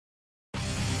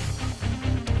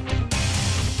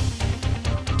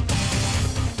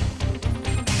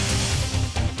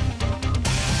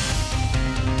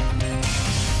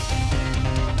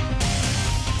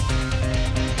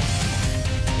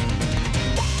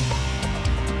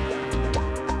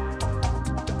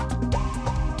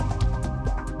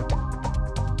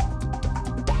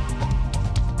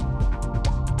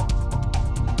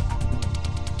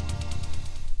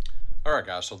right,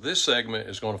 guys, so this segment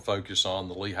is going to focus on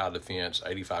the Lehigh Defense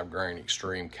 85 grain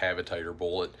Xtreme Cavitator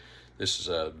bullet. This is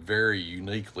a very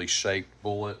uniquely shaped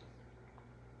bullet.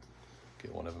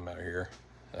 Get one of them out here.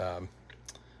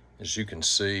 As you can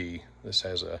see, this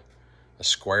has a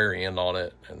square end on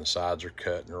it, and the sides are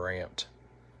cut and ramped.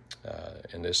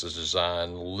 And this is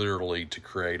designed literally to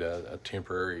create a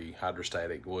temporary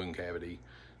hydrostatic wound cavity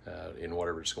in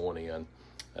whatever it's going in.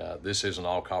 This is an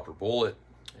all copper bullet.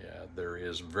 There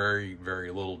is very,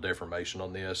 very little deformation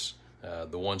on this.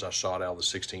 The ones I shot out of the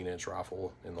 16-inch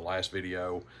rifle in the last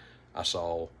video, I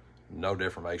saw no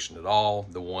deformation at all.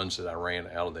 The ones that I ran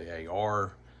out of the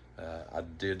AR, I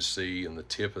did see in the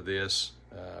tip of this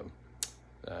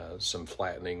some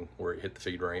flattening where it hit the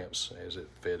feed ramps as it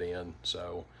fed in.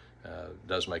 So it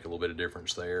does make a little bit of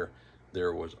difference there.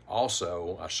 There was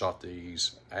also, I shot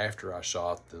these after I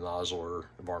shot the Nozzler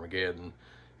of Armageddon,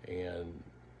 and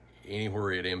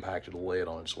anywhere it impacted lead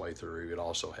on its way through, it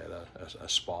also had a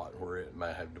spot where it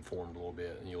may have deformed a little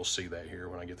bit, and you'll see that here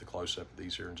when I get the close-up of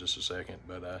these here in just a second.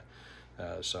 But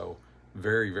so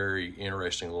very, very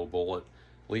interesting little bullet.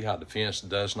 Lehigh Defense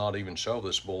does not even show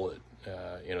this bullet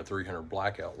in a 300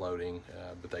 blackout loading,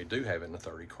 but they do have it in a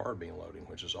 30 carbine loading,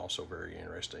 which is also very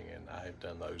interesting, and I have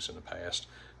done those in the past.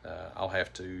 I'll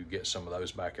have to get some of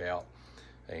those back out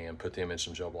and put them in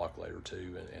some gel block later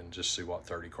too, and just see what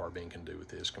 30 carbine can do with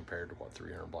this compared to what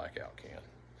 300 blackout can.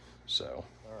 So,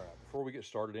 all right, before we get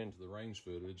started into the range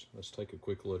footage, let's take a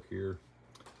quick look here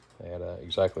at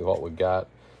exactly what we've got.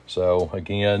 So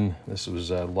again, this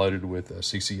was loaded with a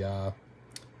CCI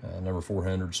number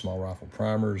 400 small rifle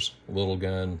primers, little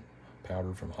gun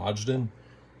powder from Hodgdon.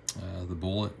 The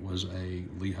bullet was a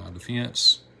Lehigh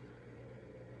Defense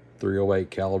 308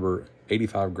 caliber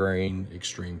 85 grain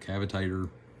Xtreme Cavitator,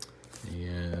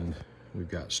 and we've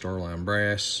got Starline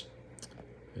brass,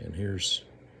 and here's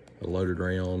a loaded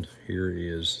round. Here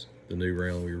is the new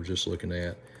round we were just looking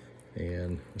at,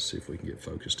 and let's see if we can get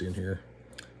focused in here.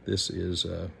 This is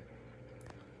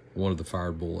one of the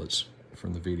fired bullets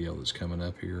from the video that's coming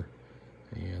up here,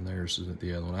 and there's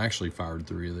the other one. I actually fired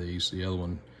 3 of these. The other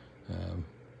one,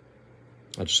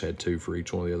 I just had 2 for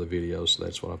each one of the other videos, so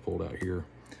that's what I pulled out here.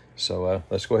 So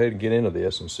let's go ahead and get into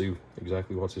this and see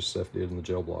exactly what this stuff did in the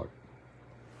gel block.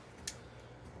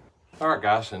 All right,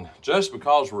 guys, and just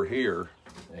because we're here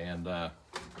and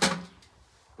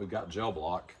we've got gel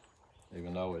block,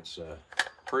 even though it's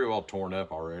pretty well torn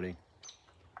up already,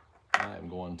 I am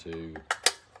going to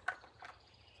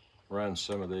run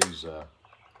some of these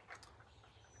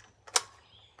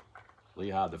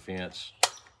Lehigh Defense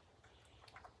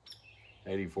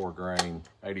 84 grain,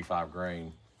 85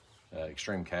 grain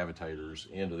Xtreme Cavitators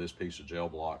into this piece of gel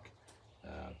block.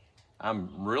 I'm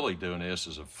really doing this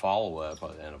as a follow-up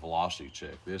and a velocity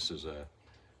check. This is a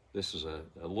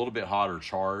little bit hotter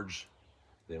charge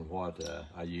than what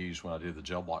I used when I did the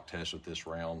gel block test with this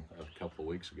round a couple of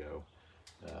weeks ago.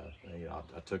 You know,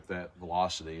 I took that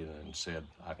velocity and said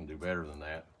I can do better than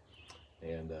that,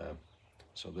 and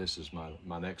so this is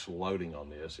my next loading on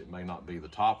this. It may not be the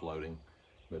top loading,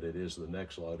 but it is the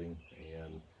next loading,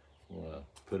 and I'm gonna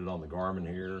put it on the Garmin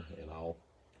here, and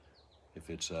if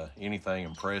it's anything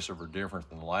impressive or different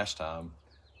than the last time,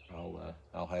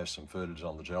 I'll have some footage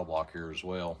on the gel block here as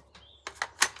well.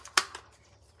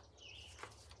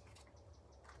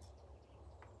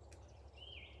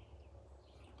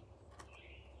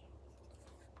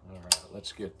 All right,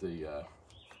 let's get the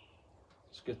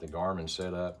Garmin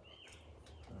set up.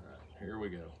 All right, here we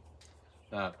go.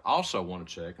 Now, I also want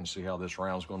to check and see how this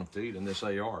round's going to feed in this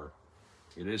AR.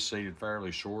 It is seated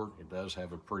fairly short. It does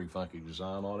have a pretty funky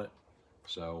design on it.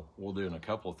 So we'll do a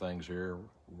couple of things here.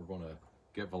 We're going to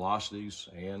get velocities,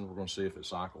 and we're going to see if it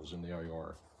cycles in the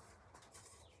AR.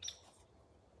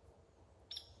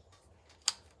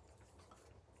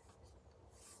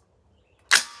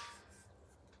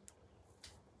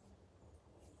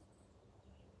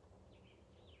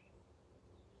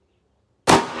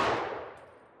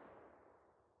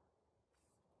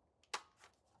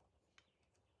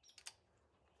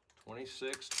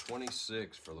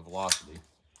 .26 for the velocity.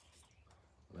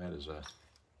 That is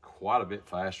quite a bit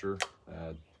faster.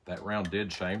 That round did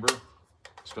chamber.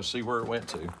 Let's go see where it went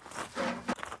to.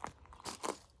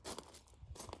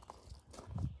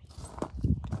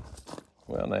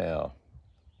 Well, now,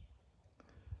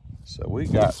 so we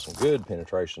got some good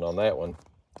penetration on that one.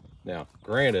 Now,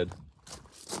 granted,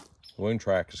 wound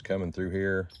track is coming through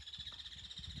here.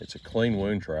 It's a clean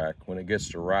wound track. When it gets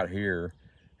to right here,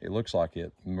 it looks like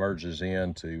it merges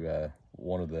into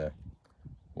one of the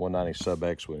 190 sub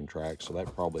X wound tracks, so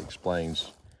that probably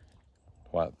explains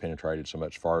why it penetrated so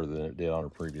much farther than it did on a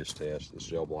previous test. This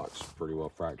gel block's pretty well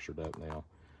fractured up now.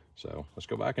 So let's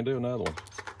go back and do another one.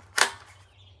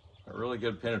 A really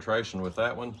good penetration with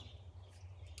that one.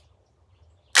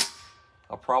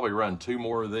 I'll probably run 2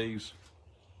 more of these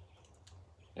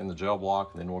in the gel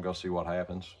block, and then we'll go see what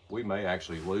happens. We may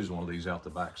actually lose one of these out the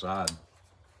back side.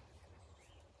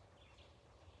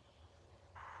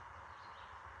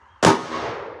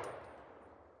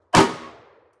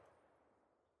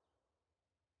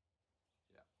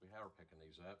 We have her picking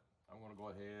these up. I'm going to go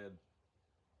ahead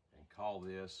and call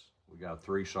this. We got a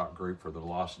 3-shot group for the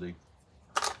velocity.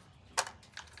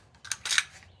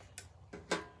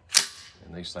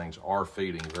 And these things are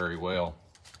feeding very well.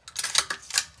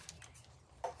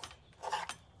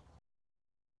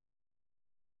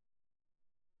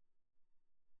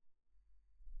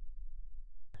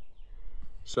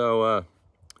 So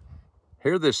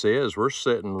here this is. We're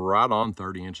sitting right on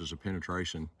 30 inches of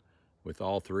penetration with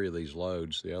all 3 of these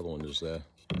loads. The other one is there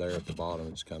at the bottom.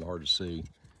 It's kind of hard to see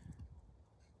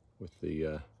with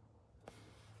the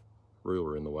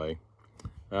ruler in the way.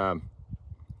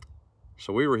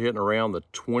 So we were hitting around the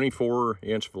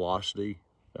 24-inch velocity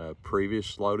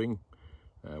previous loading.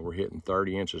 We're hitting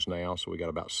 30 inches now, so we got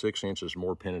about 6 inches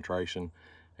more penetration,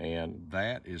 and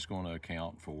that is going to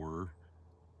account for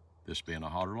this being a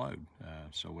hotter load.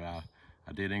 So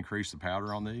I did increase the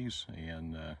powder on these,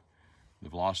 and the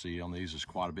velocity on these is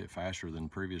quite a bit faster than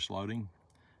previous loading,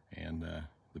 and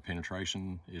the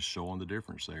penetration is showing the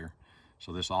difference there.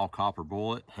 So this all copper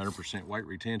bullet, 100% weight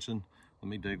retention. Let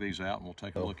me dig these out and we'll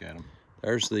take a look at them.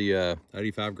 There's the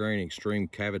 85 grain Xtreme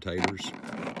Cavitators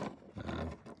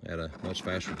at a much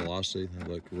faster velocity.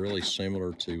 They look really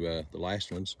similar to the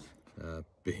last ones,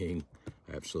 being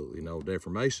absolutely no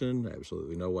deformation,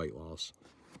 absolutely no weight loss.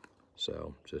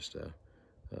 So just a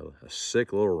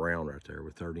sick little round right there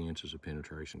with 30 inches of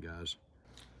penetration, guys.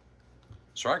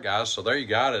 That's right, guys. So there you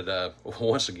got it.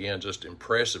 Once again, just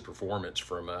impressive performance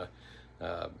from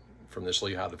this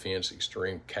Lehigh Defense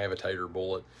Xtreme Cavitator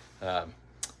bullet.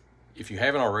 If you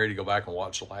haven't already, go back and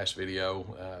watch the last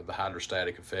video. The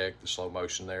hydrostatic effect, the slow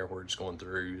motion there where it's going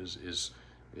through is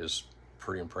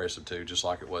pretty impressive too, just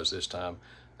like it was this time.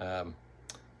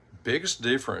 Biggest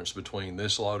difference between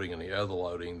this loading and the other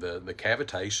loading, the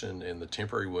cavitation and the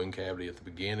temporary wound cavity at the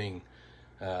beginning,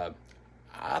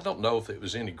 I don't know if it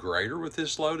was any greater with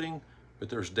this loading, but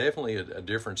there's definitely a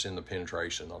difference in the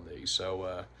penetration on these.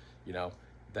 So, you know,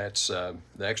 that's the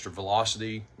extra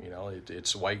velocity, you know,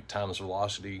 it's weight times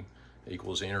velocity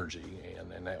equals energy,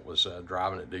 and that was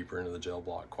driving it deeper into the gel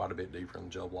block, quite a bit deeper in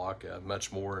the gel block,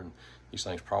 much more, and these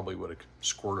things probably would have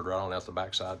squirted right on out the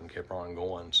backside and kept on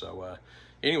going. So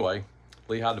anyway,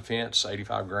 Lehigh Defense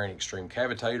 85 grain Xtreme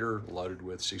Cavitator loaded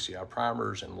with CCI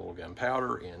primers and little gun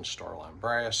powder in Starline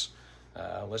brass.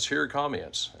 Let's hear your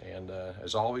comments, and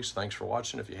as always, thanks for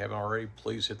watching. If you haven't already,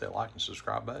 please hit that like and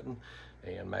subscribe button.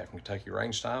 And Matt from Kentucky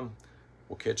Range Time,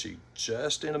 we'll catch you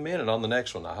just in a minute on the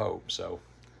next one, I hope. So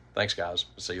thanks, guys.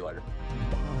 See you later.